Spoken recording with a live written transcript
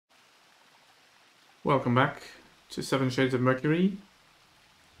Welcome back to 7 Shades of Mercury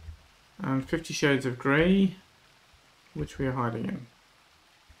and 50 Shades of Grey, which we are hiding in.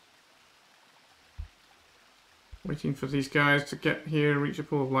 Waiting for these guys to get here, reach a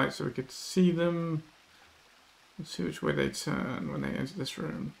pool of light so we could see them. Let's see which way they turn when they enter this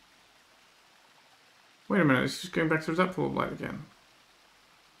room. Wait a minute, it's just going back through that pool of light again.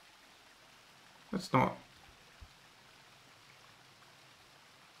 That's not...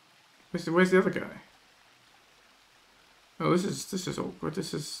 Where's the other guy? Oh, this is awkward.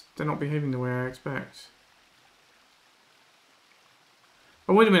 They're not behaving the way I expect.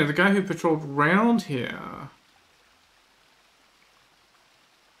 Oh, wait a minute, the guy who patrolled round here.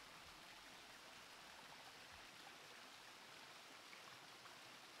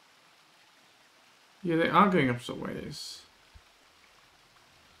 Yeah, they are going opposite ways.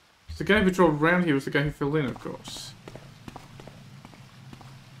 So the guy who patrolled round here was the guy who filled in, of course.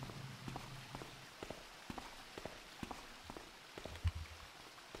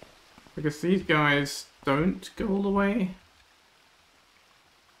 I guess these guys don't go all the way.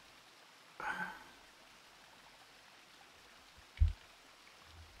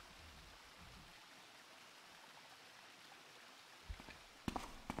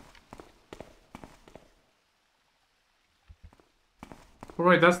 All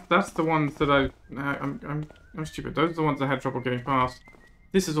right, that's the ones that I'm stupid. Those are the ones I had trouble getting past.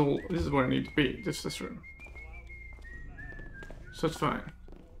 This is where I need to be. This room. So it's fine.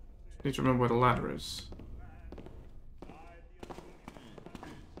 Need to remember where the ladder is.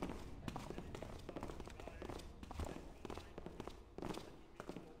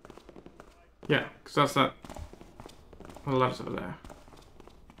 Yeah, because that's that. Well, the ladder's over there.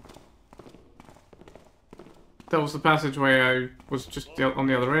 That was the passageway I was just on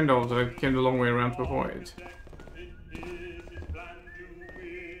the other end of that I came the long way around to avoid.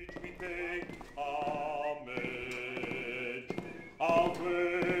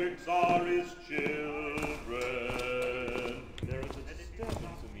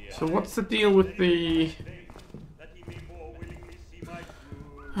 So what's the deal with the...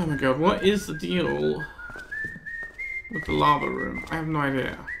 Oh my god, what is the deal with the lava room? I have no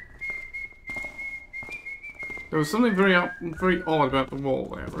idea. There was something very odd about the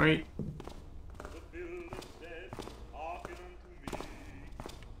wall there, right?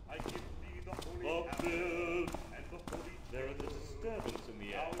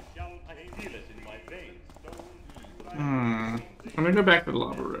 I'm gonna go back to the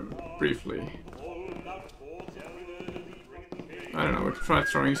lava room, briefly. I don't know, we could try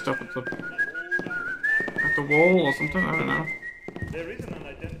throwing stuff at the wall or something, I don't know. There is an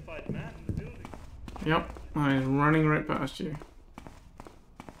unidentified man in the building. Yep, I'm running right past you.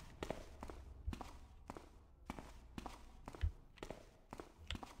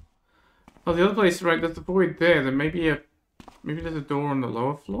 Oh, the other place, right, there's the void there. Maybe there's a door on the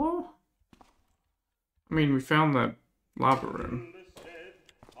lower floor? I mean, we found that lava room,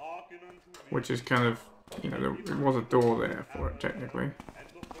 which is kind of, you know, there was a door there for it, technically.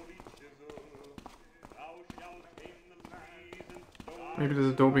 Maybe there's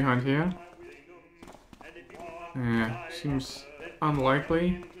a door behind here? Yeah, seems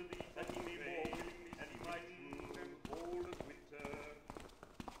unlikely.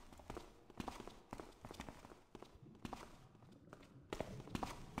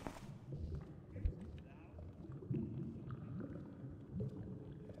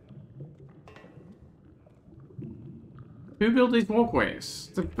 Who built these walkways?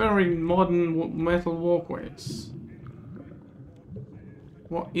 The very modern metal walkways.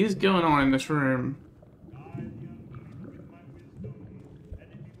 What is going on in this room?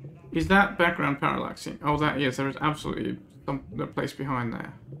 Is that background parallaxing? Oh, that is. There is absolutely a place behind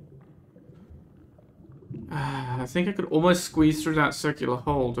there. I think I could almost squeeze through that circular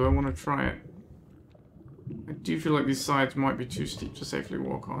hole. Do I want to try it? I do feel like these sides might be too steep to safely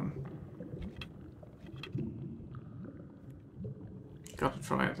walk on. Got to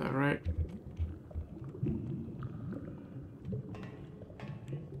try it though, right?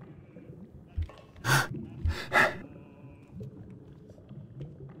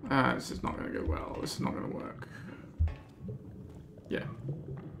 This is not going to go well. This is not going to work. Yeah.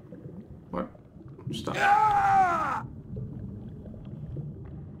 What? I'm stuck. Ah!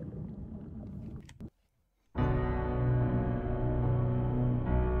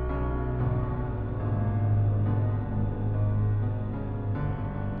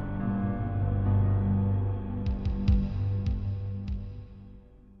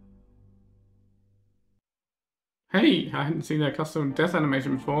 Hey, I hadn't seen that custom death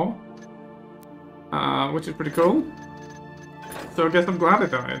animation before. Which is pretty cool. So I guess I'm glad I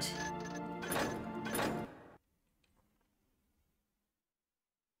died.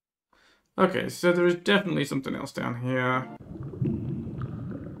 Okay, so there is definitely something else down here.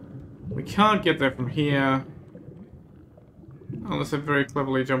 We can't get there from here. Unless I very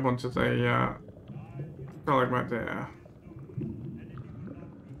cleverly jump onto the stalagmite there.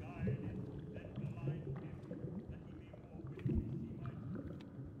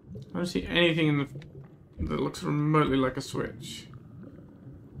 I don't see anything in that looks remotely like a switch.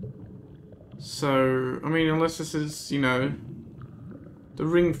 So, I mean, unless this is, you know, the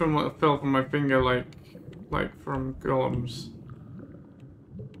ring from what fell from my finger, like from golems.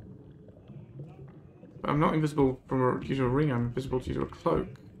 But I'm not invisible due to a ring. I'm invisible due to a cloak.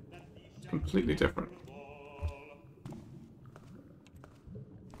 It's completely different.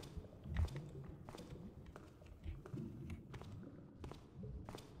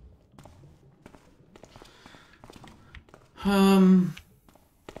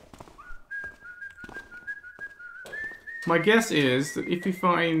 My guess is that if we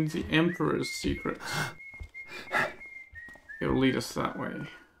find the Emperor's secret, it will lead us that way. And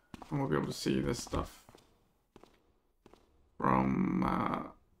we'll be able to see this stuff from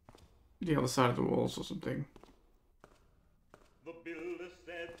the other side of the walls or something. The builder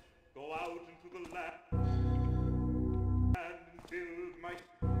said, go out into the land and build my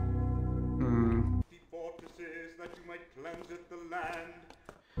fortresses that you might cleanse it the land.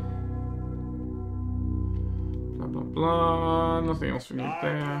 Blah blah blah. Nothing else we need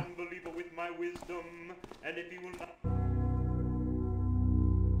there. Unbeliever with my wisdom, and if he will not.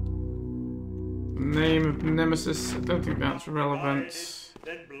 Name of Nemesis. I don't think that's relevant.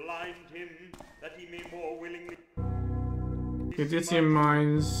 Then blind him that he may more willingly. Gaditium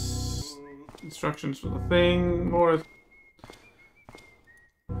mines. Instructions for the thing. More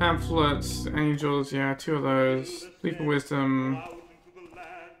pamphlets. Angels. Yeah, 2 of those. Leap of Wisdom.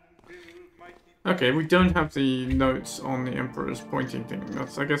 Okay, we don't have the notes on the Emperor's pointing thing.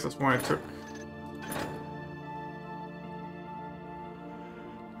 I guess that's why I took.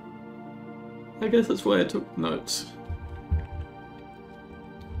 I guess that's why I took notes.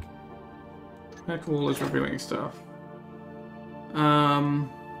 Back wall is revealing stuff.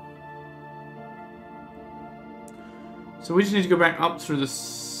 So we just need to go back up through the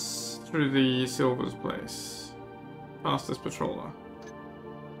Silver's place, past this patroller.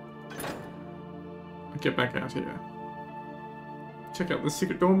 Get back out here. Check out the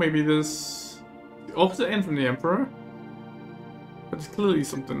secret door. Maybe there's the opposite end from the Emperor, but there's clearly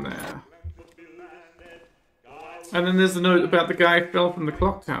something there. And then there's the note about the guy who fell from the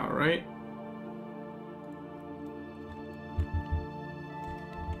clock tower, right?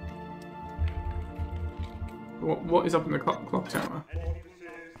 What is up in the clock tower?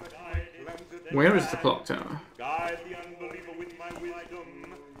 Where is the clock tower?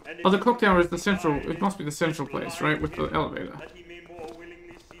 Oh, the clock tower is the central. It must be the central place, right, with the elevator.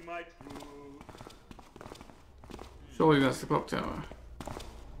 Surely that's the clock tower.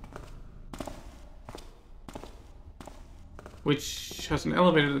 Which has an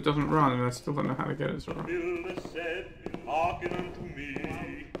elevator that doesn't run, and I still don't know how to get it to run. Builder said, hearken unto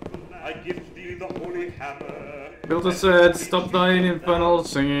me. I give thee the holy hammer. Builder said, stop thine infernal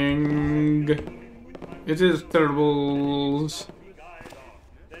singing. It is terrible.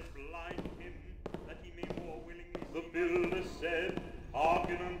 The builder said,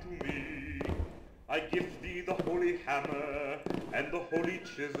 hearken unto me. I give thee the holy hammer and the holy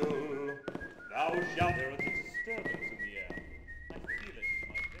chisel. Thou shalt. There is a disturbance in the air. I feel it in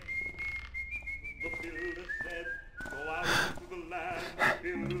my veins. The builder said, go out into the land,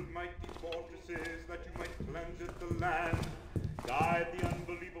 build mighty fortresses that you might cleanse it the land. Guide the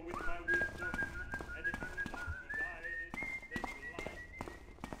unbeliever with my wisdom, and if you will not be guided, then blind him,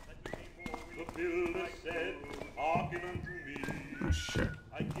 that he may more. The builder said, hearken unto me. Oh shit.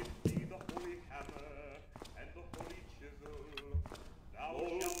 I give thee the holy hammer and the holy chisel. Thou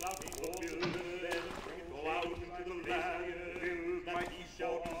shalt not the builder said, go out into the land, build mighty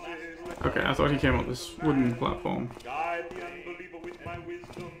fortresses. Okay, I thought he came up this wooden platform. Guide the unbeliever with my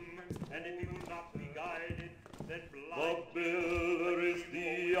wisdom, and if he will not be guided, then blind. The builder is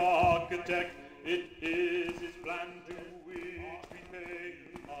the architect, it is his plan to which we pay.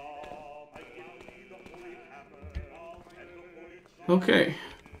 I give thee the holy hammer and the holy chisel. Okay.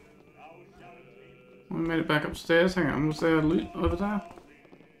 We made it back upstairs. Hang on, was there loot over there?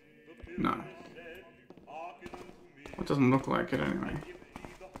 No. It doesn't look like it anyway.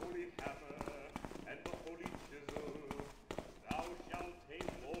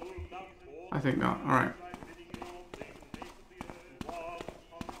 I think not. Alright.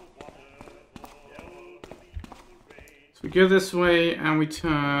 So we go this way and we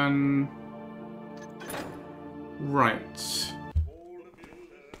turn right.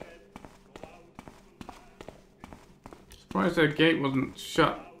 Surprised their gate wasn't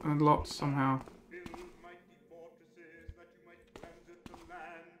shut and locked somehow. Build mighty fortresses that you might cleanse it to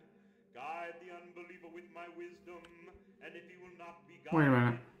land. Guide the unbeliever with my wisdom, and if he will not be Wait a guided,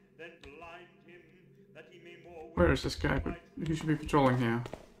 minute. then blind him that he may more. Where is this guy? Who should be patrolling here?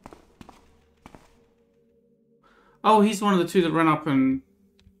 Oh, he's one of the two that ran up and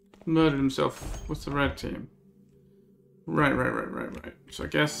murdered himself with the red team. Right. So I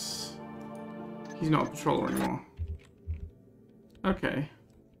guess he's not a patroller anymore. Okay.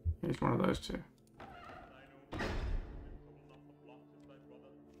 He's one of those two.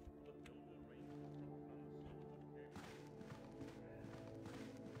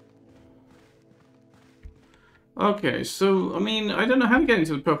 Okay, so, I mean, I don't know how to get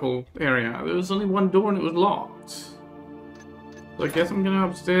into the purple area. There was only one door and it was locked. So I guess I'm going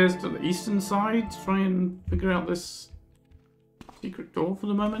upstairs to the eastern side to try and figure out this secret door for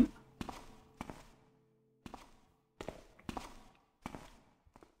the moment.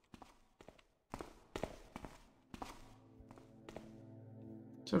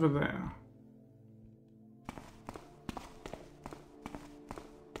 It's over there.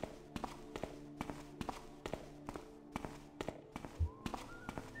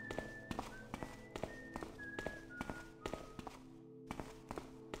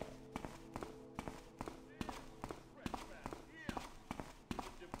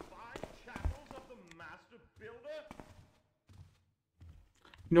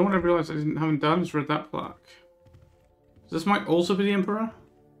 You know what I realized I haven't done is read that plaque. This might also be the Emperor?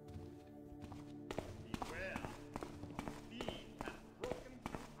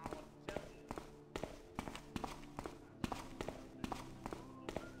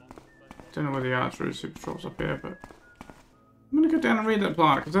 Don't know where the archer is who patrols up here, but I'm gonna go down and read that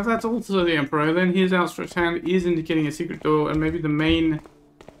plaque, because if that's also the Emperor, then his outstretched hand is indicating a secret door, and maybe the main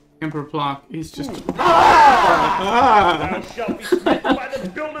Emperor plaque is just... Thou shalt be smitten by the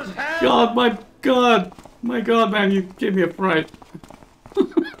builder's hand! My god, man, you gave me a fright.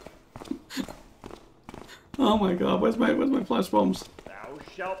 Oh my god, where's my flash bombs? Thou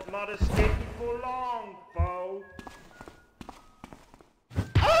shalt not escape before long, foe.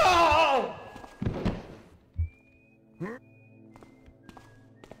 Oh!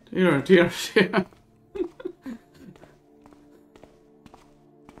 Dear.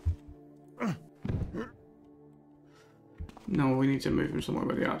 No, we need to move him somewhere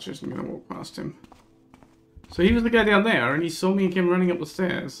where the archer isn't going to walk past him. So he was the guy down there, and he saw me and came running up the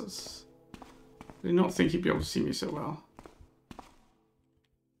stairs. I did not think he'd be able to see me so well.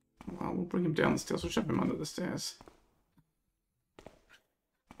 Well, we'll bring him down the stairs. We'll shove him under the stairs.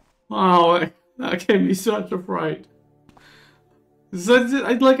 Wow, that gave me such a fright. So,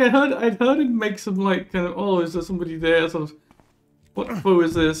 I'd heard him make some, like, kind of, oh, is there somebody there? Sort of, what foe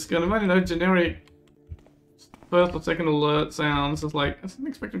is this? Kind of, I don't know, generic first or second alert sounds. It's like, I didn't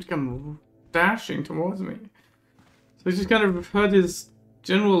expect him to come dashing towards me. So I just kind of heard his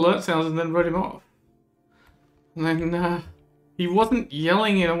general alert sounds and then wrote him off. And then, he wasn't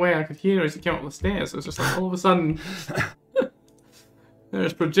yelling in a way I could hear as he came up the stairs. So it was just like, all of a sudden... There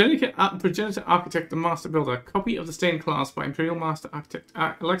is Progenitor Architect, the Master Builder, copy of the stained glass by Imperial Master Architect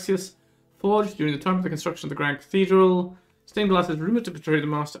Alexius, forged during the time of the construction of the Grand Cathedral. Stained glass is rumored to portray the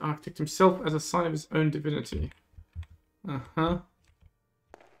Master Architect himself as a sign of his own divinity. Uh-huh.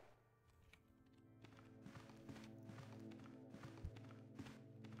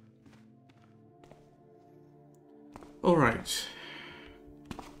 Alright.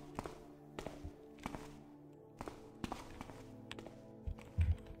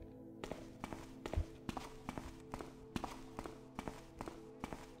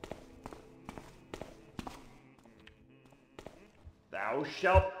 Thou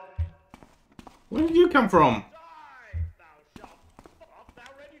shalt... Where did you come from? Die! Thou shalt... Art thou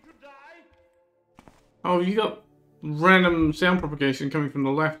ready to die? Oh, you got random sound propagation coming from the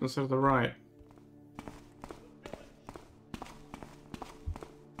left instead of the right.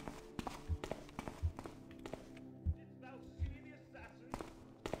 Didst thou see the assassin?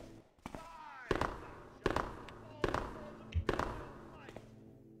 Die! Thou shalt fall before the builder's might.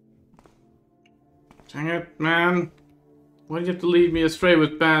 Dang it, man. Why did you have to lead me astray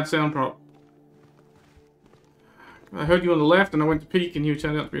with bad sound prop? I heard you on the left and I went to peek and you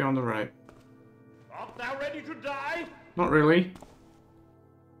turned out to be on the right. Art thou ready to die? Not really.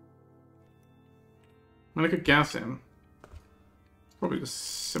 I could gas him. Probably the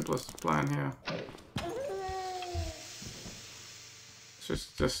simplest plan here. It's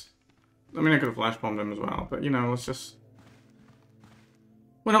just... I mean, I could have flash bombed him as well, but you know, let's just...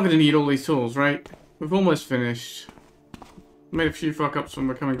 We're not going to need all these tools, right? We've almost finished. Made a few fuck-ups when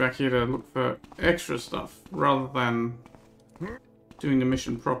we're coming back here to look for extra stuff, rather than doing the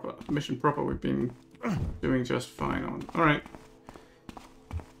mission proper. Mission proper we've been doing just fine on. Alright.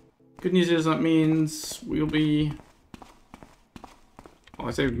 Good news is that means we'll be... Well,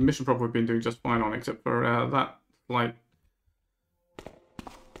 I say mission proper we've been doing just fine on, except for that, like,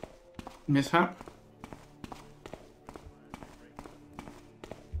 mishap.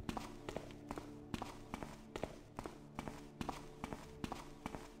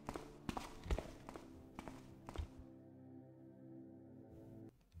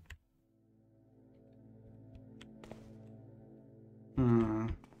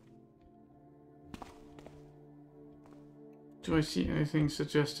 Do I see anything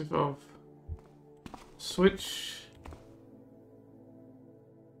suggestive of switch?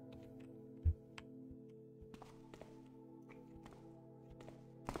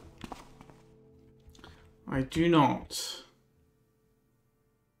 I do not.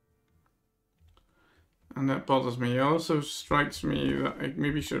 And that bothers me. It also strikes me that I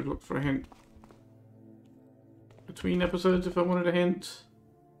maybe should have looked for a hint between episodes if I wanted a hint.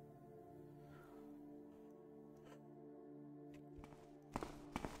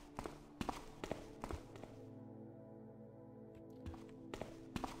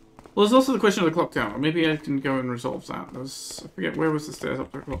 Well, there's also the question of the clock tower. Maybe I can go and resolve that. I forget, where was the stairs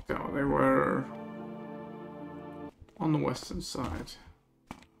up to the clock tower? They were on the western side.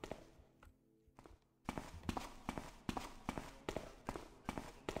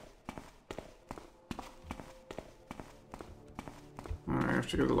 Alright, I have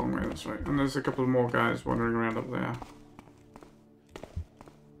to go the long way, that's right. And there's a couple more guys wandering around up there.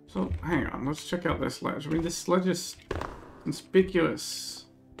 So, hang on, let's check out this ledge. I mean, this ledge is conspicuous.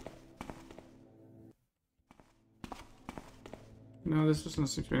 No, this doesn't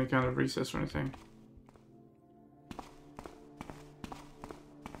seem to be any kind of recess or anything.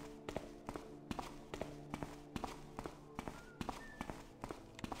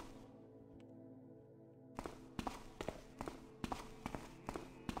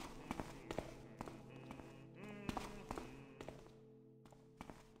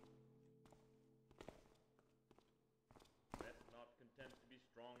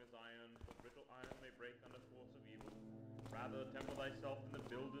 Temper thyself in the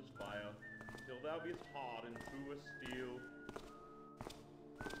builder's fire, till thou be'st hard and true as steel.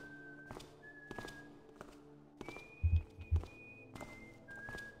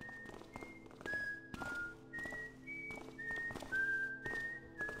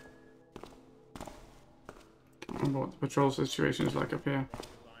 I don't know what the patrol situation is like up here.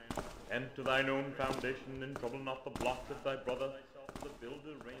 Enter thine own foundation and trouble not the blocks of thy brother. The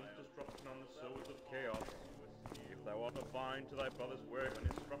builder rains destruction on the sowers of chaos. If thou art a vine to thy brother's work and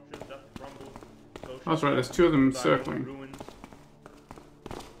his structures doth crumble, so that's right, there's two of them circling.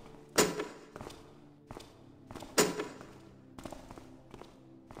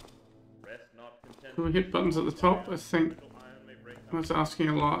 Can we hit buttons at the top? I think that's asking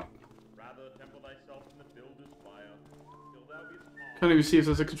a lot. Can't even see if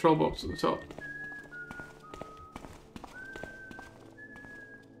there's a control box at the top.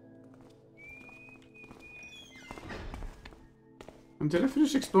 And did I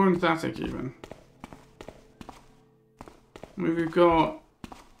finish exploring the attic even? I mean, we've got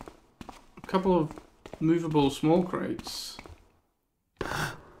a couple of movable small crates. I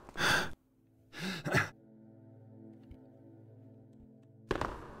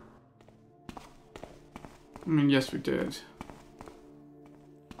mean, yes, we did.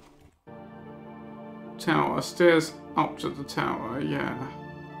 Tower, stairs up to the tower, yeah.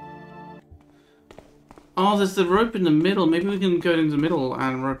 Oh, there's the rope in the middle. Maybe we can go in the middle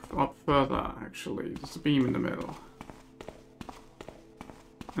and rope up further, actually. There's a beam in the middle.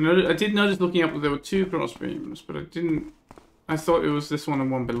 I did notice looking up that there were two cross beams, but I didn't... I thought it was this one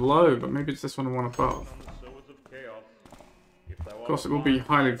and one below, but maybe it's this one and one above. Of course, it will be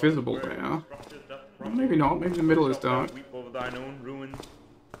highly visible there. Well, maybe not. Maybe the middle is dark.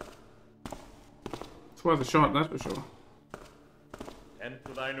 It's worth a shot, that's for sure.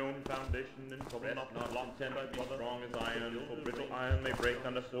 Enter thine own foundation and trouble not locked tent be strong as iron, for brittle iron may break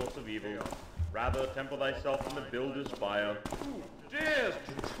under force of evil. Rather temper thyself in the builder's fire. Who dares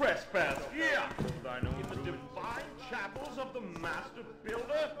to trespass here? Thine own in the divine chapels of the master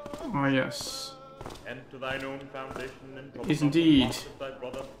builder? Ah, yes. Enter thine own foundation and trouble is indeed. Thy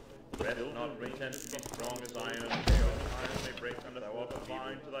brother. Rest not pretend to be strong as iron. Iron may break under force of evil.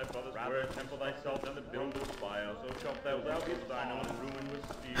 To thy brother's rather temper thyself in the builder's fire. So shalt thou be thine own ruin with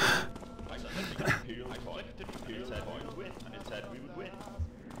steel. I selected the Imperial, and it said we would win, and it said we would win.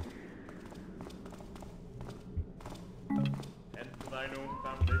 Enter thine own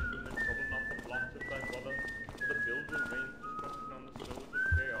foundation and trouble not the blocks of thy brother, for the builder rains destruction on the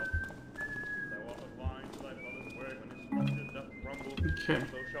Okay.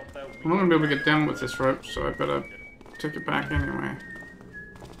 I'm not going to be able to get down with this rope, so I better take it back anyway.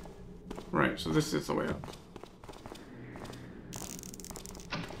 Right, so this is the way up.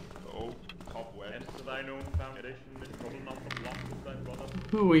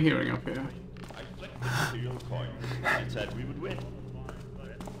 Who are we hearing up here? I flicked the Imperial coin. It said we would win.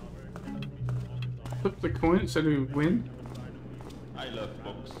 Flip the coin, it said we would win? I love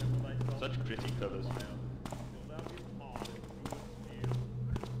books. Such pretty covers.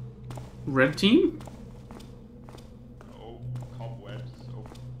 Red team? Oh, cobwebs. Oh,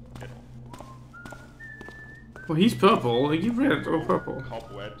 get off. Well, he's purple. Are you red or purple?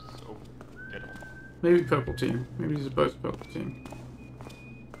 Cobwebs. Oh, get off. Maybe purple team. Maybe these are both purple team.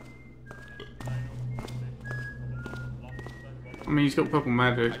 I mean, he's got purple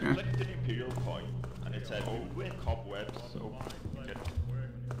magic. I flicked an Imperial coin, and it said, "Oh, win cobwebs." Oh, get off.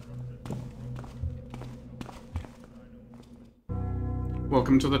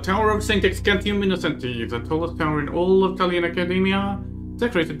 Welcome to the Tower of Saint Excantium Innocenti, the tallest tower in all of Talion Academia,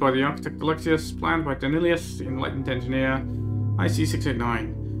 decorated by the architect Alexius, planned by Danilius, the enlightened engineer,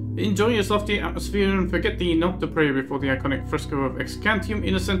 IC689. Enjoy its lofty atmosphere and forget thee not to pray before the iconic fresco of Excantium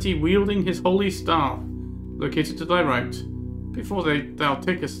Innocenti wielding his holy staff, located to thy right, before thou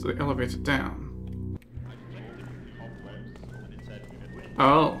takest the elevator down.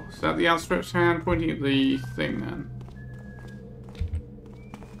 Oh, is that the outstretched hand pointing at the thing then?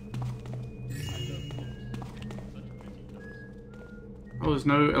 Oh, there's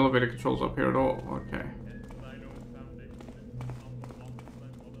no elevator controls up here at all. Okay.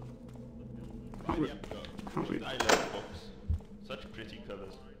 Can't read. I love books. Such pretty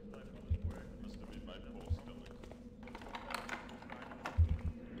covers. Must have been my poor stomach.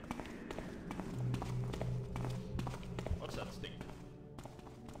 What's that stink?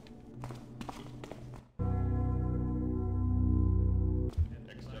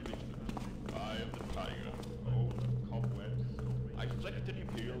 Extra vigilant. I am the tiger. Oh, cobwebs. I flicked an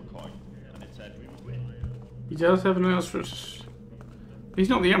Imperial coin, and it said we would win. He does have an outstretched. He's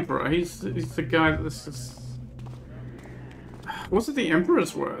not the Emperor. He's the guy that this is. Was it the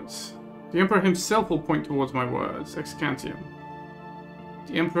Emperor's words? The Emperor himself will point towards my words, Excantium.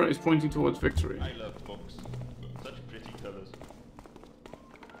 The Emperor is pointing towards victory. I love books. Such pretty covers.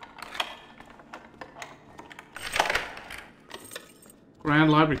 Grand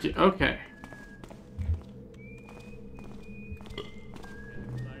Library key. Okay.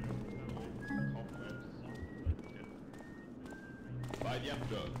 By the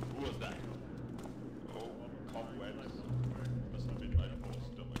Emperor. Who was that? Oh, cobwebs. Must have been my poor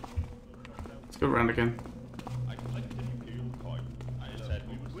stomach. Let's go around again. I collected an Imperial coin. I said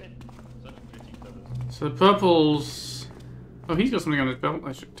we would win. Such pretty covers. So the purples. Oh, he's got something on his belt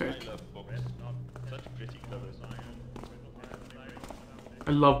I should I take. love books. Such pretty covers.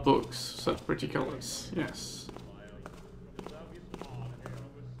 I love books. Such pretty colours. Yes.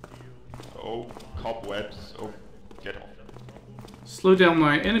 Oh, cobwebs. Oh, get off. Slow down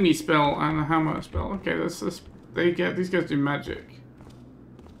my enemy spell and a hammer spell. Okay, this. These guys do magic.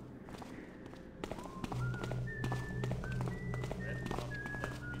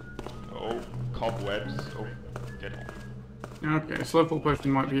 Oh, cobwebs. Oh, get off. Okay, slow fall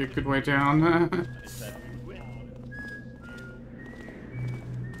potion might be a good way down. I said we would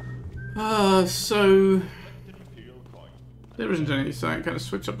win. So An Imperial coin. there isn't any kind of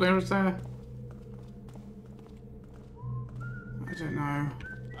switch up there, is there? I don't know.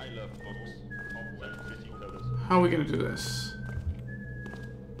 I love books. Cobwebs, pretty covers. How are we going to do this?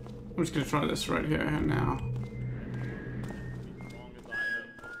 I'm just going to try this right here and now.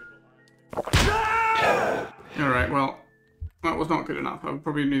 Alright, well, that was not good enough. I would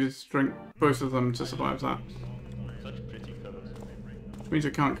probably need to drink both of them to survive that. Such pretty covers. Which means I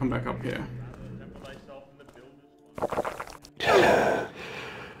can't come back up here.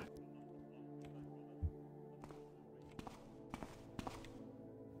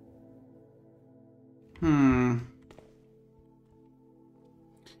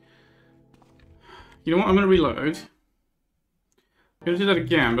 You know what? I'm going to reload. I'm going to do that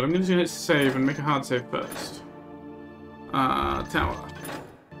again, but I'm going to hit save and make a hard save first. Tower.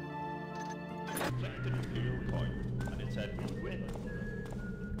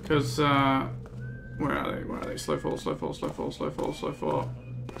 Because, where are they? Where are they? Slow fall, slow fall, slow fall, slow fall, slow fall.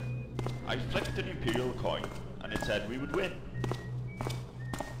 I flicked an Imperial coin, and it said we would win.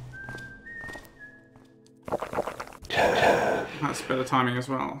 That's better timing as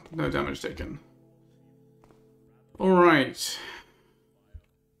well. No damage taken. Alright.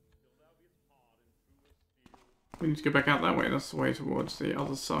 We need to go back out that way. That's the way towards the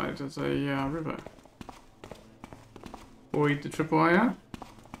other side of the river. Void the tripwire.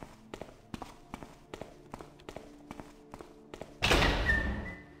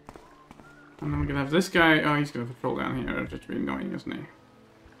 And then we're gonna have this guy. Oh, he's gonna patrol down here. Just be annoying, isn't he?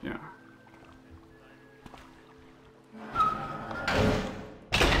 Yeah.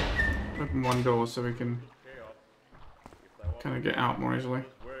 Open one door so we can kind of get out more easily.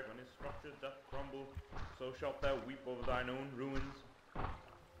 So shalt thou weep over thine own ruins.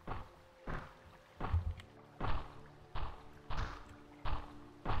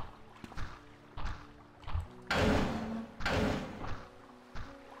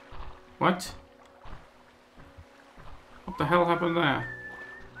 What? What the hell happened there?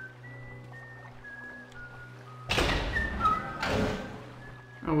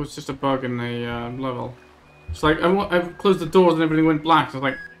 Oh, it's just a bug in the level. It's like I've closed the doors and everything went black. It's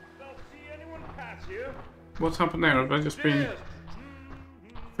like, what's happened there? Have I just been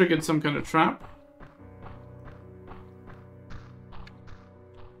triggered some kind of trap?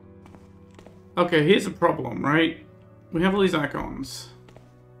 Okay, here's a problem, right? We have all these icons.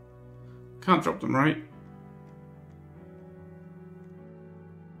 Can't drop them, right?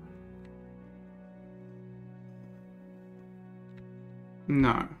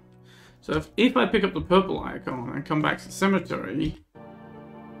 No. So if I pick up the purple icon and come back to the cemetery,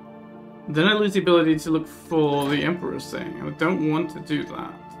 then I lose the ability to look for the Emperor's thing, and I don't want to do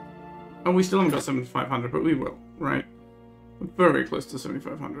that. Oh, we still haven't got 7,500, but we will, right? We're very close to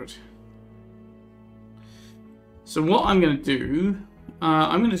 7,500. So what I'm going to do,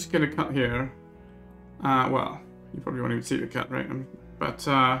 I'm just going to cut here. Well, you probably won't even see the cut, right? But,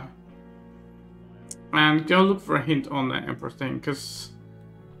 and go look for a hint on that Emperor thing, because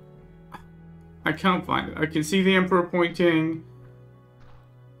I can't find it. I can see the Emperor pointing.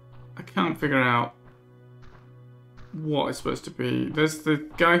 I can't figure out what it's supposed to be. There's the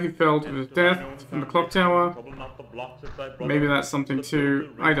guy who fell to his death from the clock tower. Maybe that's something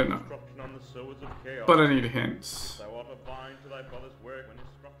too. I don't know. But I need a hint.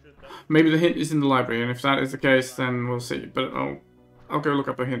 Maybe the hint is in the library, and if that is the case, then we'll see. But I'll go look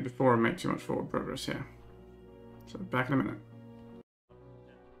up a hint before I make too much forward progress here. So back in a minute.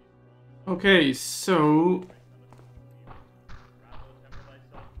 Okay, so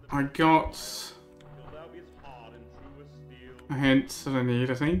I got a hint that I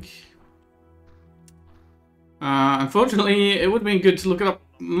need, I think. Unfortunately, it would have been good to look it up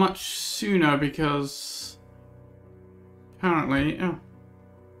much sooner because apparently... Oh,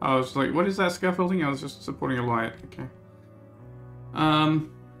 I was like, what is that scaffolding? I was just supporting a light. Okay.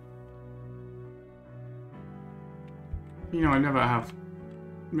 You know, I never have.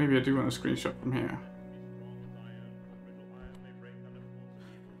 Maybe I do want a screenshot from here.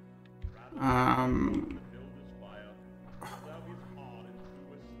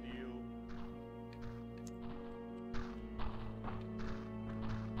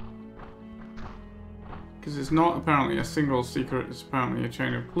 Because it's not apparently a single secret, it's apparently a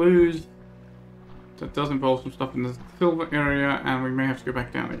chain of clues that does involve some stuff in the silver area, and we may have to go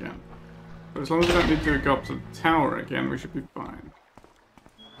back down again. But as long as we don't need to go up to the tower again, we should be fine.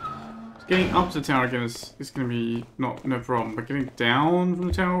 Getting up to the tower again is going to be no problem, but getting down from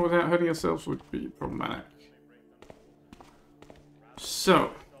the tower without hurting ourselves would be problematic.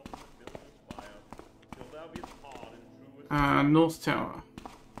 So, North Tower.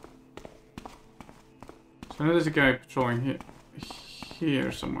 So I know there's a guy patrolling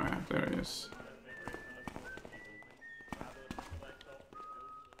here somewhere. There he is.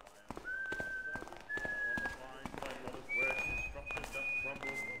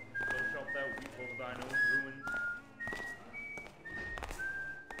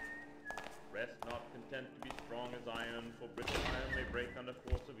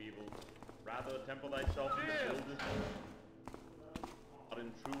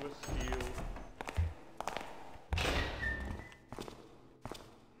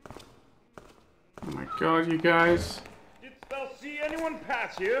 God, you guys. Didst thou see anyone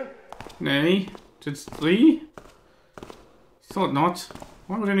pass here? Nay. Didst thee? Thought not.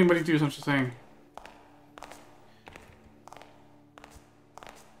 Why would anybody do such a thing?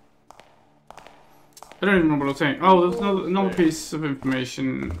 I don't even remember what I was saying. Oh, there's another piece of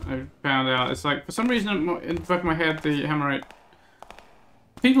information I found out. It's like, for some reason in the back of my head, the Hammerite...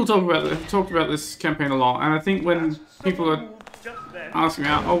 People have talked about this campaign a lot, and I think when people are asking me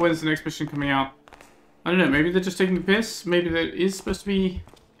out, oh, when's the next mission coming out? I don't know, maybe they're just taking the piss. Maybe there is supposed to be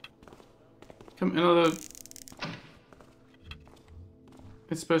another...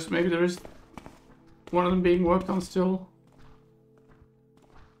 It's supposed to... Maybe there is one of them being worked on still.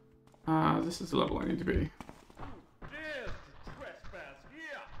 This is the level I need to be.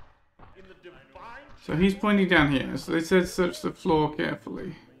 So he's pointing down here. So they said search the floor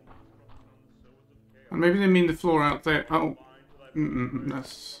carefully. And maybe they mean the floor out there. Oh,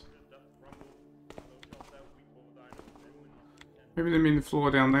 that's... Maybe they mean the floor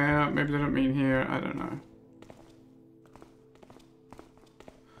down there. Maybe they don't mean here. I don't know.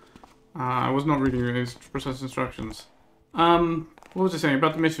 I was not reading these precise instructions. What was I saying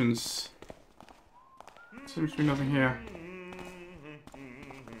about the missions? Seems to be nothing here.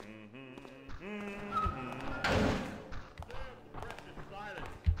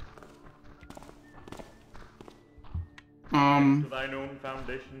 To thine own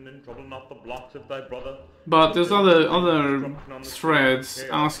foundation and trouble not the blocks of thy brother. But there's other threads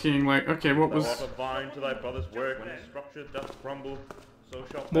asking like, okay, what was to thy brother's work when his structure doth crumble, so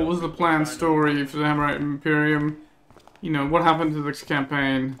shalt what was the planned story for the Hammerite Imperium? You know, what happened to this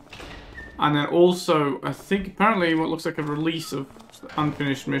campaign? And then also, I think apparently what looks like a release of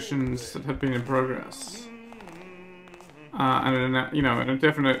unfinished missions that have been in progress. And you know, a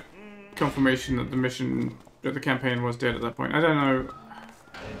definite confirmation that the campaign was dead at that point. I don't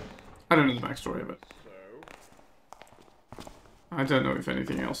know the backstory of it. I don't know if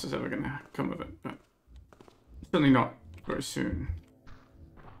anything else is ever going to come of it, but certainly not very soon.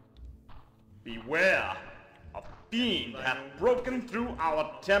 Beware! A fiend hath broken through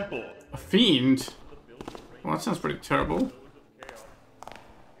our temple. A fiend? Well, that sounds pretty terrible.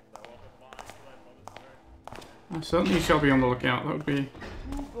 I certainly shall be on the lookout. That would be...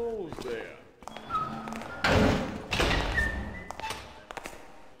 Who goes there?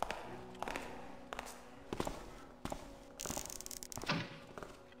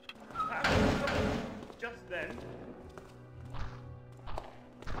 Just then.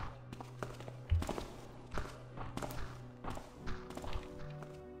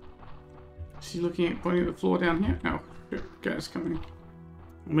 Is he looking at pointing at the floor down here? No, guy's coming. Or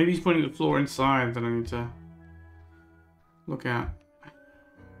maybe he's pointing at the floor inside that I need to look at.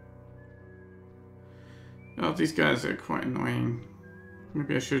 Oh, these guys are quite annoying.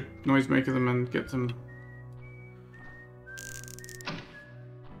 Maybe I should noisemaker them and get them.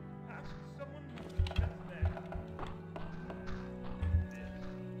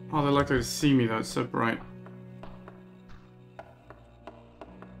 Oh, they're likely to see me though, it's so bright.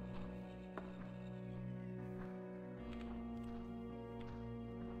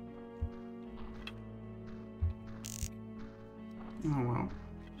 Oh well.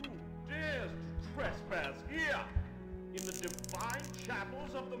 Who dares to trespass here? In the divine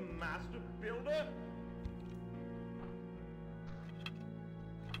chapels of the Master Builder?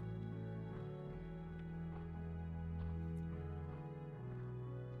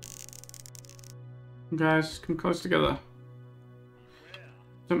 Guys, come close together.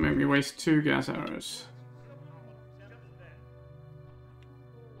 Don't make me waste 2 gas arrows.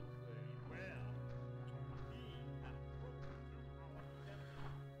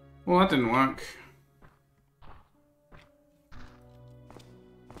 Well, that didn't work.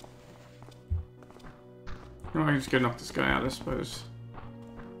 Oh, I can just go knock this guy out, I suppose.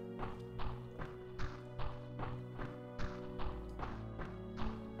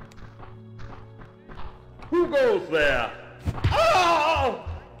 Who goes there? Oh!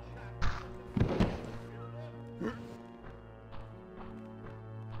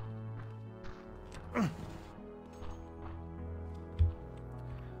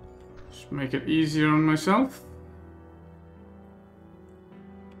 Just make it easier on myself.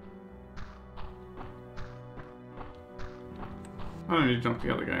 I don't need to knock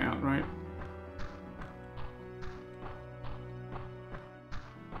the other guy out, right?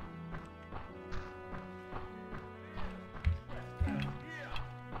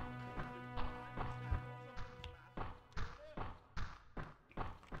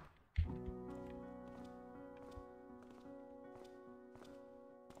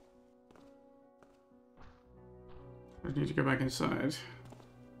 I need to go back inside.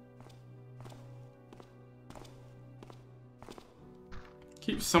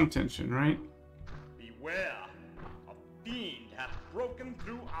 Keep some tension, right? Beware! A fiend hath broken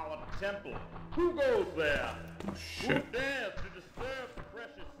through our temple. Who goes there? Oh shit. Who dares to disturb the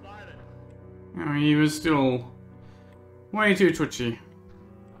precious silence? Oh, he was still way too twitchy.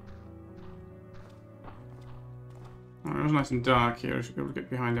 Oh, it was nice and dark here. I should be able to get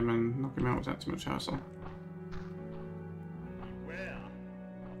behind him and knock him out without too much hassle. Beware!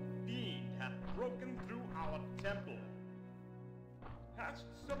 A fiend hath broken through our temple. Hast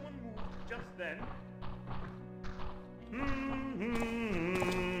someone moved just then?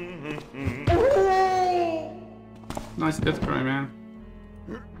 Nice death cry, man.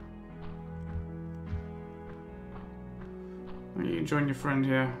 Oh, you can join your friend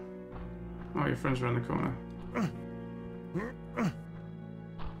here. Oh, your friend's around the corner.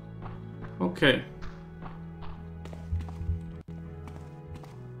 Okay.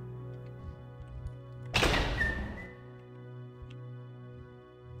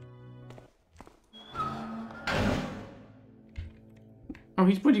 Oh,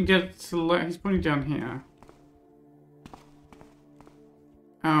 he's pointing he's pointing down here.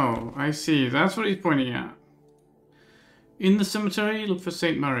 Oh, I see. That's what he's pointing at. In the cemetery, look for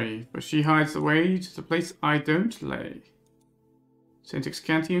St. Murray, but she hides the way to the place I don't lay. Saint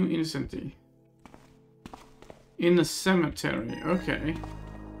Excantium Innocenti. In the cemetery, okay.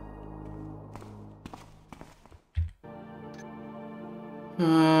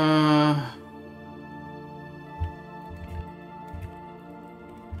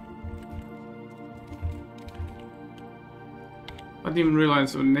 I didn't even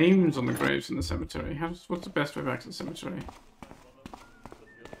realize there were names on the graves in the cemetery. What's the best way back to the cemetery?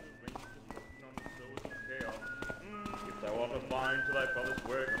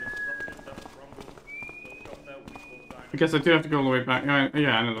 I guess I do have to go all the way back.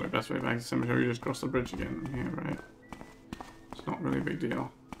 Yeah, I know the best way back to the cemetery. You just cross the bridge again. Yeah, right. It's not really a big deal.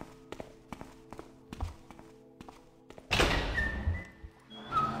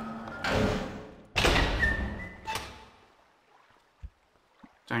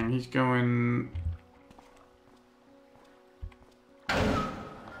 Dang, he's going...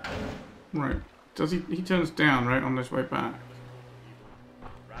 Right. Does he turns down, right, on this way back?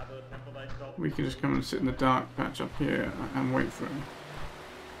 We can just come and sit in the dark patch up here and wait for him.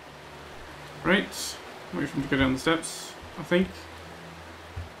 Right. Wait for him to go down the steps, I think.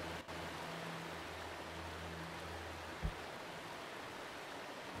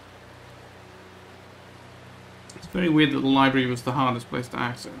 It's very weird that the library was the hardest place to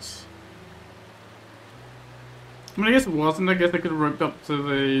access. I mean, I guess it wasn't. I guess I could have roped up to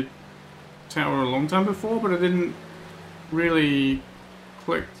the tower a long time before, but I didn't really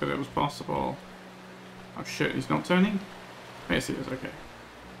click that it was possible. Oh shit, he's not turning? Yes, he is, okay.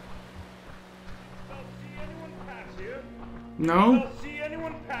 No?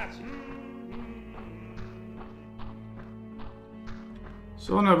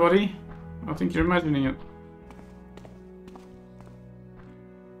 Saw nobody. I think you're imagining it.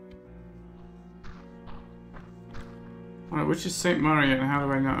 Alright, which is St. Murray and how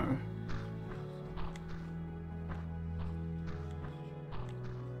do I know?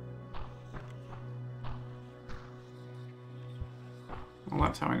 Well,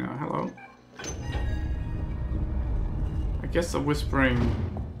 that's how I know. Hello. I guess the whispering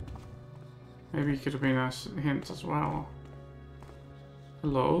maybe could have been a hint as well.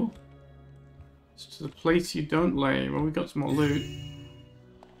 Hello? It's to the place you don't lay. Well, we got some more loot.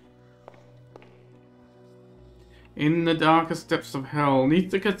 In the darkest depths of hell, neath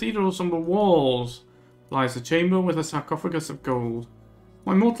the cathedral's somber walls, lies a chamber with a sarcophagus of gold.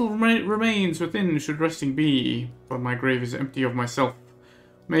 My mortal remains within should resting be, but my grave is empty of myself.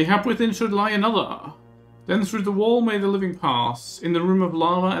 Mayhap within should lie another. Then through the wall may the living pass, in the room of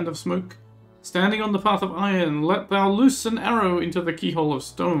lava and of smoke. Standing on the path of iron, let thou loose an arrow into the keyhole of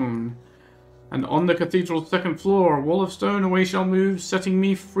stone. And on the cathedral's second floor, a wall of stone away shall move, setting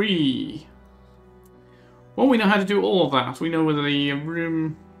me free. Well, we know how to do all of that. We know where the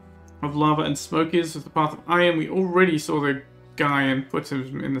room of lava and smoke is, with the path of iron. We already saw the guy and put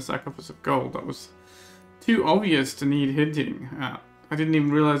him in the sarcophagus of gold. That was too obvious to need hinting at. I didn't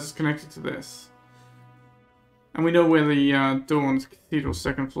even realize it's connected to this. And we know where the door on the cathedral's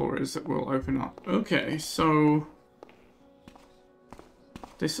second floor is that will open up. Okay, so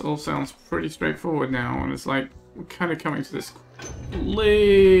this all sounds pretty straightforward now, and it's like we're kind of coming to this a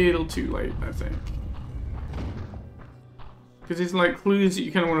little too late, I think. Because it's like clues that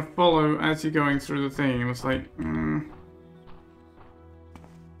you kind of want to follow as you're going through the thing. It was like,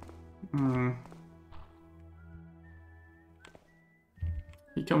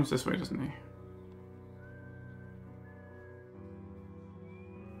 He comes this way, doesn't he?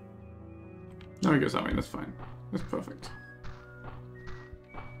 No, he goes that way, that's fine. That's perfect.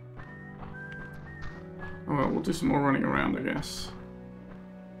 Oh well, we'll do some more running around, I guess.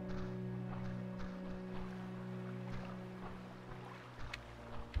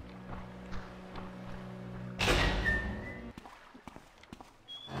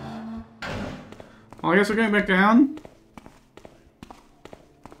 Well, I guess we're going back down.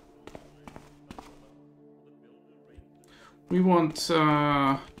 We want,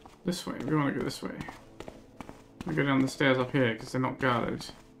 this way. We want to go this way. We go down the stairs up here, because they're not guarded.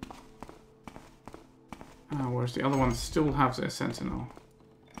 Whereas the other ones still have their sentinel.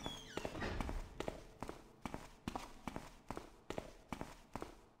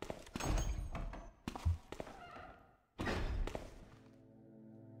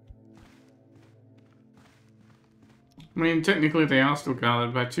 I mean, technically they are still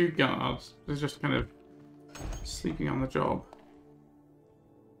guarded by 2 guards. They're just kind of sleeping on the job.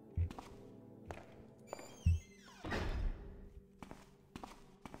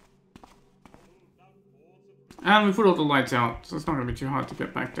 And we put all the lights out, so it's not going to be too hard to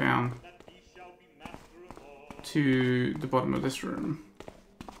get back down to the bottom of this room.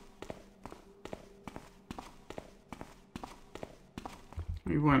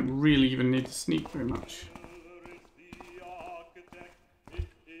 We won't really even need to sneak very much.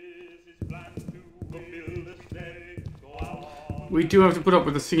 We do have to put up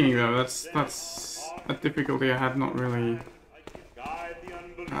with the singing though. That's a difficulty I had not really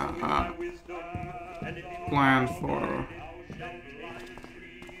planned for.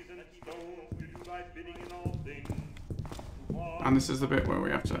 And this is the bit where we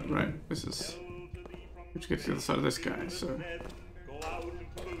have to, right? This is, which gets to the other side of this guy, so. Go out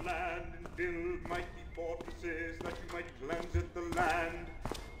into the land and build mighty fortresses that you might cleanse it the land.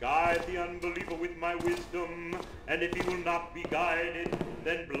 Guide the unbeliever with my wisdom, and if he will not be guided,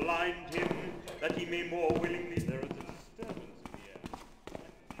 then blind him, that he may more willingly. There is a disturbance in the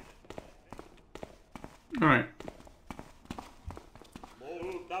air. Alright.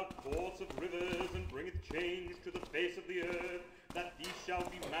 Mold thou course of rivers, and bringeth change to the face of the earth, that he shall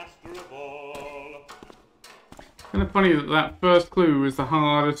be master of all. Kind of funny that that first clue is the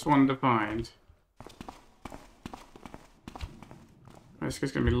hardest one to find. This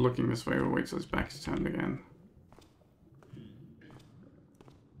guy's going to be looking this way. We'll wait till his back is turned again.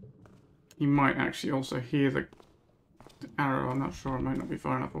 He might actually also hear the arrow. I'm not sure. It might not be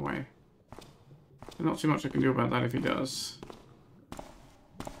far enough away. There's not too much I can do about that if he does.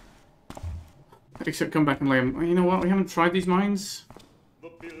 Except come back and lay him. Oh, you know what? We haven't tried these mines.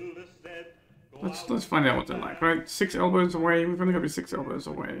 Let's find out what they're like, right? 6 elbows away. We've only got to be 6 elbows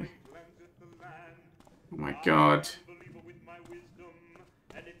away. Oh my god.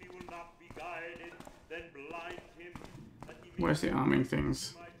 Where's the arming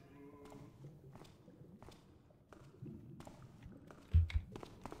things?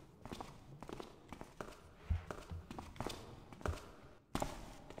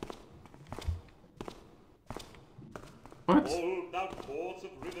 What?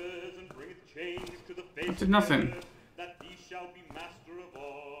 I did nothing.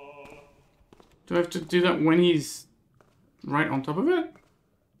 Do I have to do that when he's right on top of it?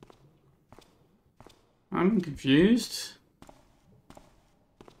 I'm confused.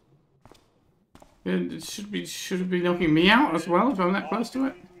 It should it be knocking me out as well if I'm that close to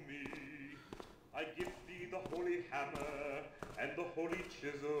it? I give thee the holy hammer and the holy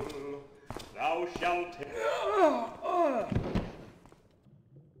chisel. Thou shalt take.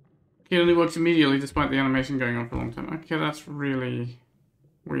 It only works immediately despite the animation going on for a long time. Okay, that's really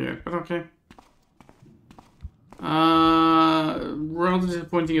weird, but okay. Rather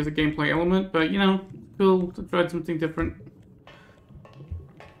disappointing as a gameplay element, but you know, cool to try something different.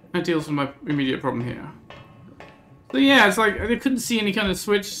 That deals with my immediate problem here. So yeah, it's like, I couldn't see any kind of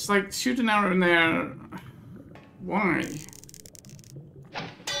switch. It's like, shoot an arrow in there. Why?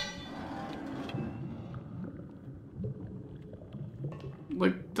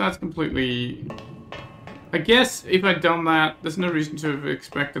 Like, that's completely... I guess if I'd done that, there's no reason to have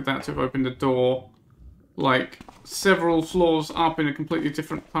expected that to have opened the door, like, several floors up in a completely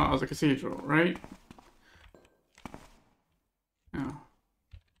different part of the cathedral, right? Oh.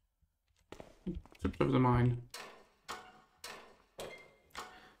 Tripped over the mine.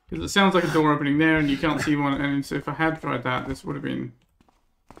 Because it sounds like a door opening there and you can't see one, and so if I had tried that, this would have been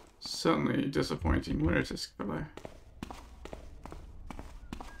certainly disappointing. Where is this fellow?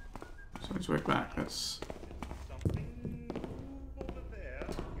 So let's work back. That's...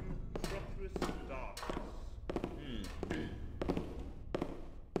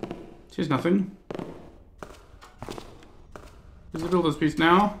 Here's nothing. There's the builder's piece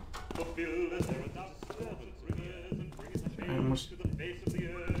now. I almost...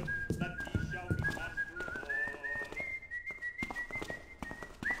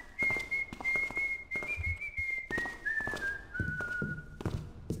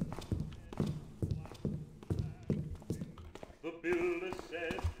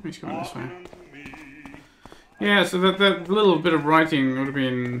 He's going this way. Yeah, so that little bit of writing would have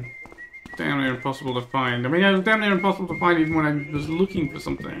been damn near impossible to find. I mean, it was damn near impossible to find even when I was looking for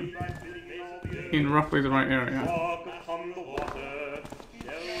something in roughly the right area.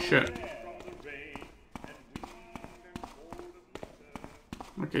 Shit.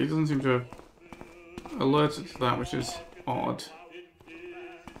 Okay, he doesn't seem to have alerted to that, which is odd.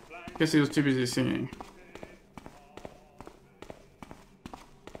 Guess he was too busy singing.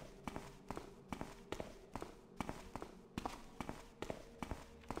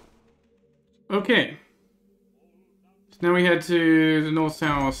 Okay. So now we head to the North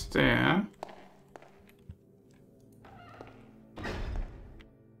Tower stair.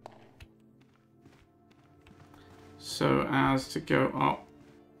 So as to go up.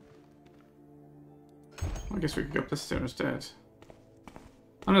 I guess we could go up this stair instead.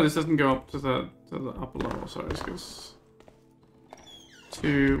 Oh no, this doesn't go up to the upper level, sorry, this goes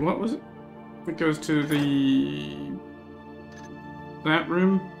to, what was it? It goes to that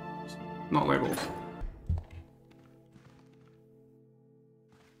room? It's not labeled.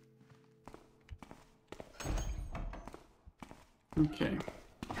 Okay.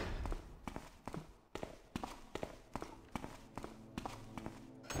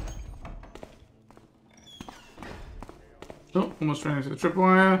 Oh, almost ran into the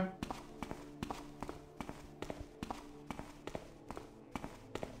tripwire.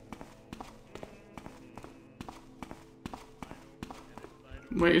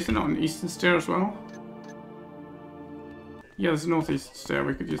 Wait, is there not an eastern stair as well? Yeah, there's a northeast stair.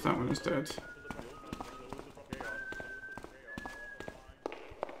 We could use that one instead.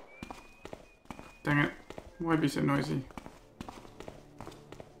 Dang it. Why be so noisy?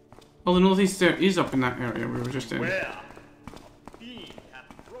 Oh, the northeast stair is up in that area we were just in.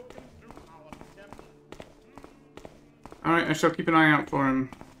 Alright, I shall keep an eye out for him.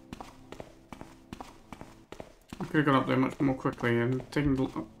 I could have got up there much more quickly and taking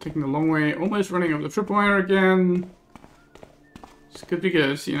the long way, almost running up the tripwire again. This could be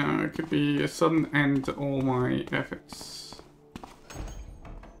good, you know, it could be a sudden end to all my efforts.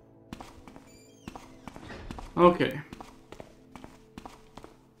 Okay.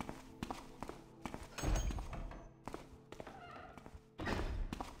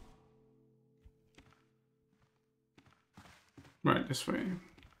 Right, this way.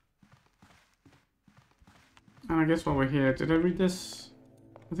 And I guess while we're here, did I read this?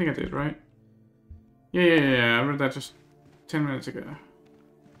 I think I did, right? Yeah, I read that just 10 minutes ago.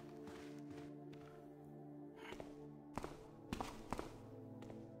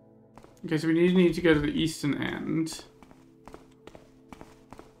 Okay, so we need to go to the eastern end.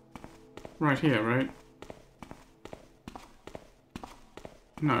 Right here, right?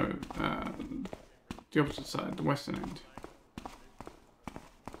 No, the opposite side, the western end.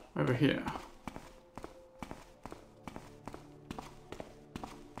 Over here.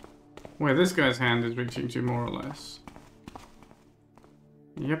 Where this guy's hand is reaching to, more or less.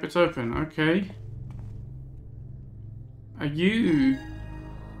 Yep, it's open. Okay. Are you...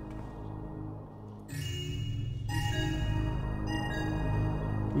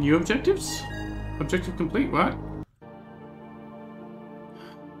 New objectives? Objective complete, what?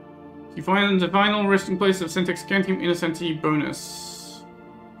 You find the final resting place of Syntax Cantium Innocenti bonus.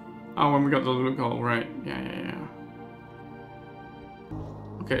 Oh, when we got the loophole, right. Yeah.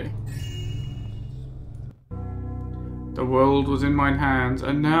 Okay. The world was in mine hands,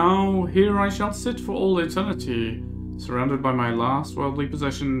 and now here I shall sit for all eternity, surrounded by my last worldly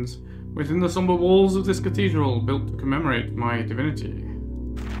possessions, within the somber walls of this cathedral built to commemorate my divinity.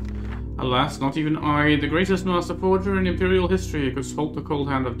 Alas, not even I, the greatest master forger in Imperial history, could halt the cold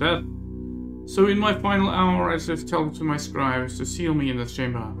hand of death. So in my final hour I shall tell to my scribes to seal me in this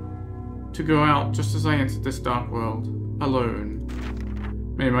chamber, to go out just as I entered this dark world, alone.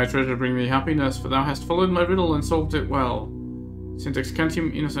 May my treasure bring me happiness, for thou hast followed my riddle and solved it well. Syntax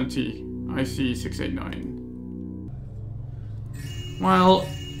Cantium Innocenti, IC 689. Well,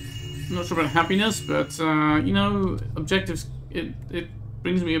 I'm not sure about happiness, but, you know, objectives, it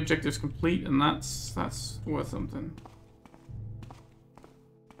brings me objectives complete, and that's worth something.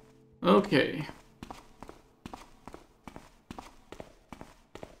 Okay.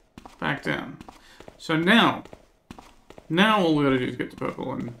 Back down. So now all we gotta do is get to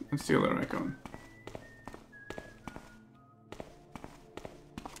purple and steal their icon.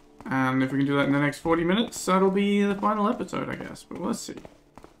 And if we can do that in the next 40 minutes, that'll be the final episode, I guess. But let's see.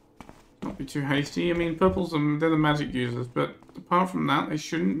 Not be too hasty. I mean, purple's they're the magic users, but apart from that, they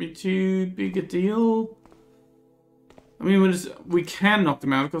shouldn't be too big a deal. I mean, we can knock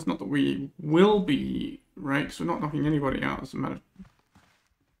them out, of course, not that we will be, right? Because we're not knocking anybody out as a matter.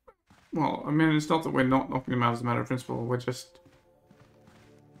 Well, I mean, it's not that we're not knocking them out as a matter of principle.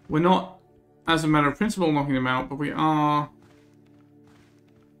 We're not, as a matter of principle, knocking them out, but we are.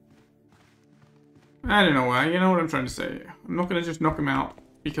 I don't know, you know what I'm trying to say. I'm not going to just knock them out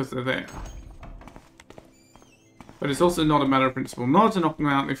because they're there. But it's also not a matter of principle not to knock them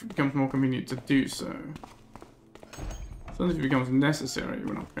out if it becomes more convenient to do so. So if it becomes necessary,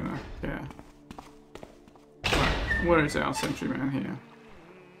 we're not gonna care. Right, where is our sentryman here?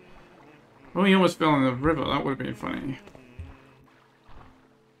 Oh, he almost fell in the river. That would have been funny.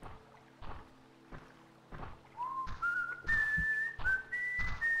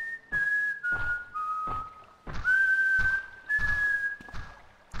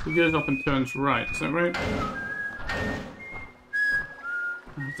 He goes up and turns right, is that right?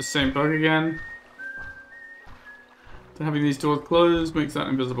 The same bug again. So having these doors closed makes that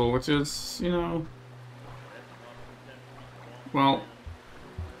invisible, which is, you know... Well...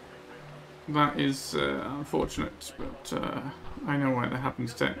 That is unfortunate, but I know why that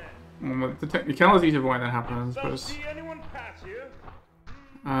happens. Well, the technicalities of why that happens, but it's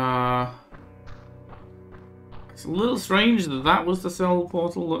a little strange that that was the cell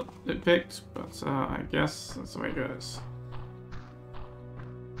portal that it picked, but I guess that's the way it goes.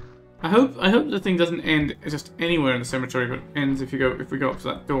 I hope the thing doesn't end just anywhere in the cemetery, but ends if we go up to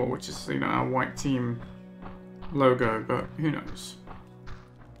that door, which is, you know, our white team logo. But who knows?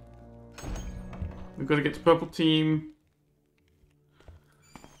 We've got to get to purple team.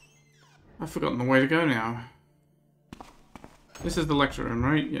 I've forgotten the way to go now. This is the lecture room,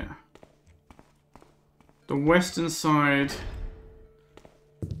 right? Yeah. The western side,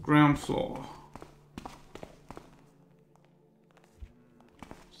 ground floor.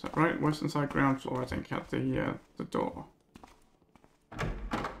 Is that right? Western side, ground floor. I think at the door.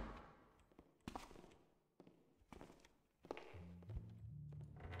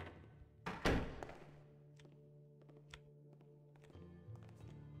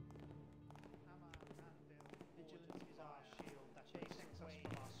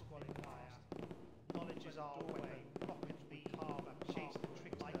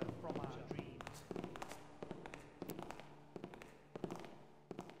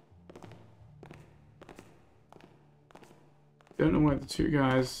 Don't know where the two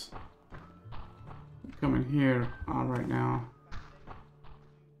guys coming here are right now.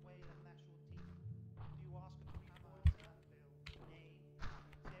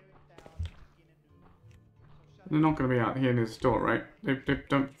 They're not going to be out here near this door, right? They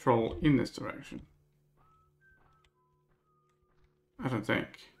don't patrol in this direction. I don't think.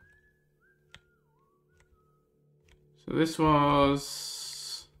 So this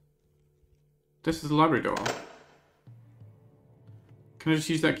is the library door. Can I just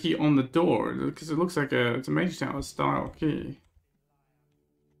use that key on the door? Because it looks like it's a Mage Tower style key.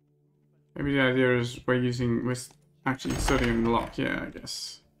 Maybe the idea is we're actually inserting the lock. Yeah, I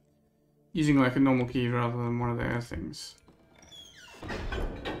guess. Using like a normal key rather than one of the other things.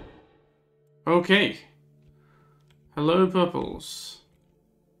 Okay. Hello, purples.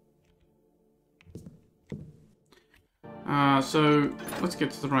 So let's get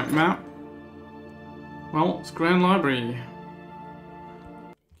to the right map. Well, it's Grand Library.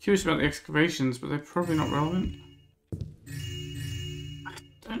 Curious about the excavations, but they're probably not relevant. I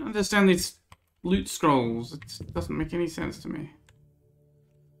don't understand these loot scrolls. It doesn't make any sense to me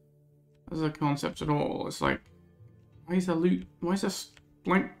as a concept at all. It's like, why is there loot? Why is this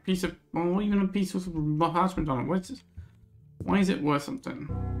blank piece of, or even a piece with parchment on it? Why is it worth something?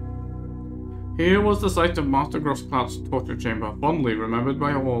 Here was the site of Master Grosscloud's torture chamber, fondly remembered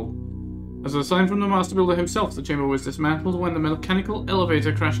by all. As a sign from the Master Builder himself, the chamber was dismantled when the mechanical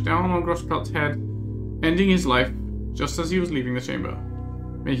elevator crashed down on Grosscloud's head, ending his life just as he was leaving the chamber.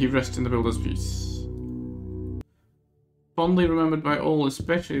 May he rest in the Builder's peace. Fondly remembered by all,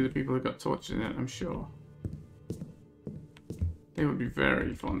 especially the people who got tortured in it, I'm sure. They would be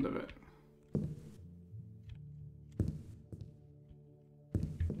very fond of it.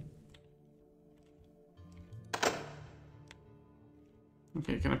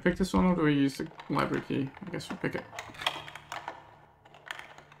 Okay, can I pick this one or do I use the library key? I guess we'll pick it.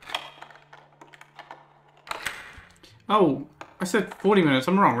 Oh, I said 40 minutes.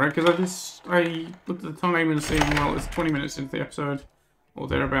 I'm wrong, right? Because I looked at the time and saying, well, it's 20 minutes into the episode or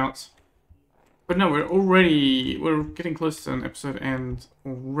thereabouts. But no, we're getting close to an episode end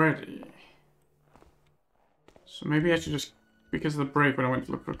already. So maybe I should just, because of the break when I went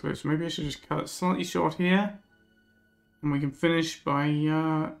to look for a clue, so maybe I should just cut it slightly short here. And we can finish by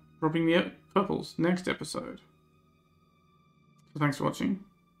robbing the purples next episode. So thanks for watching.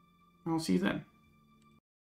 I'll see you then.